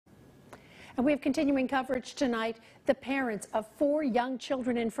And we have continuing coverage tonight. The parents of 4 young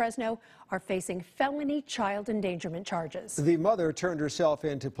children in Fresno are facing felony child endangerment charges. The mother turned herself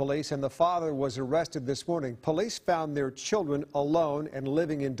in to police and the father was arrested this morning. Police found their children alone and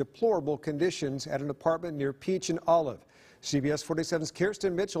living in deplorable conditions at an apartment near Peach and Olive. CBS 47's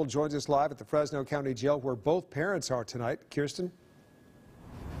Kirsten Mitchell joins us live at the Fresno County Jail where both parents are tonight. Kirsten?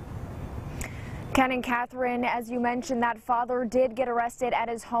 Ken and Catherine, as you mentioned, that father did get arrested at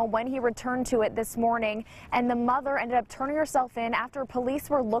his home when he returned to it this morning, and the mother ended up turning herself in after police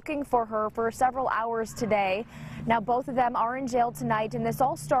were looking for her for several hours today. Now both of them are in jail tonight, and this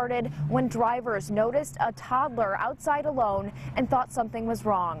all started when drivers noticed a toddler outside alone and thought something was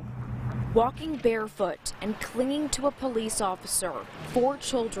wrong. Walking barefoot and clinging to a police officer, 4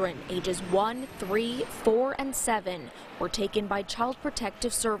 children ages 1, 3, 4, and 7 were taken by Child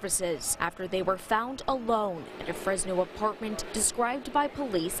Protective Services after they were found alone at a Fresno apartment described by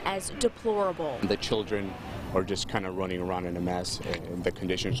police as deplorable. The children are just kind of running around in a mess, and the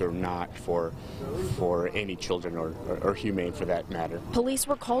conditions are not for any children or humane for that matter. Police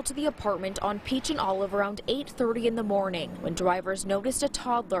were called to the apartment on Peach and Olive around 8:30 in the morning when drivers noticed a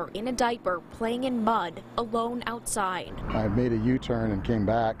toddler in a diaper playing in mud alone outside. I made a U-turn and came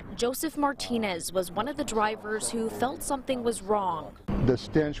back. Joseph Martinez was one of the drivers who felt something was wrong. The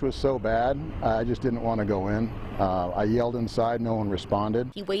stench was so bad, I just didn't want to go in. I yelled inside, no one responded.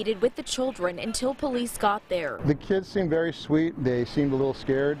 He waited with the children until police got there. The kids seemed very sweet. They seemed a little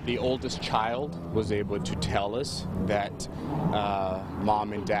scared. The oldest child was able to tell us that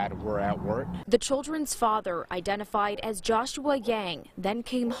mom and dad were at work. The children's father, identified as Joshua Yang, then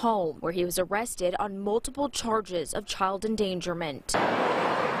came home where he was arrested on multiple charges of child endangerment.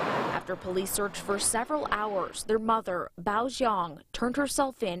 After police searched for several hours, their mother, Bao Jiang, turned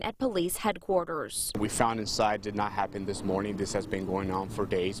herself in at police headquarters. We found inside did not happen this morning. This has been going on for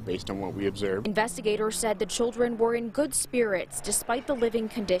days based on what we observed. Investigators said the children were in good spirits despite the living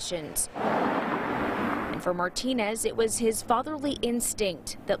conditions. And for Martinez, it was his fatherly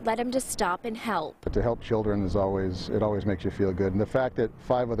instinct that led him to stop and help. But to help children it always makes you feel good. And the fact that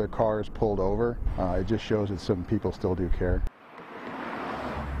 5 other cars pulled over, it just shows that some people still do care.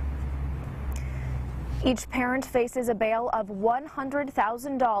 Each parent faces a bail of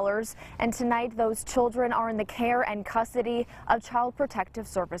 $100,000, and tonight those children are in the care and custody of Child Protective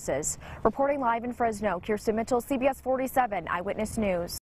Services. Reporting live in Fresno, Kirsten Mitchell, CBS 47 Eyewitness News.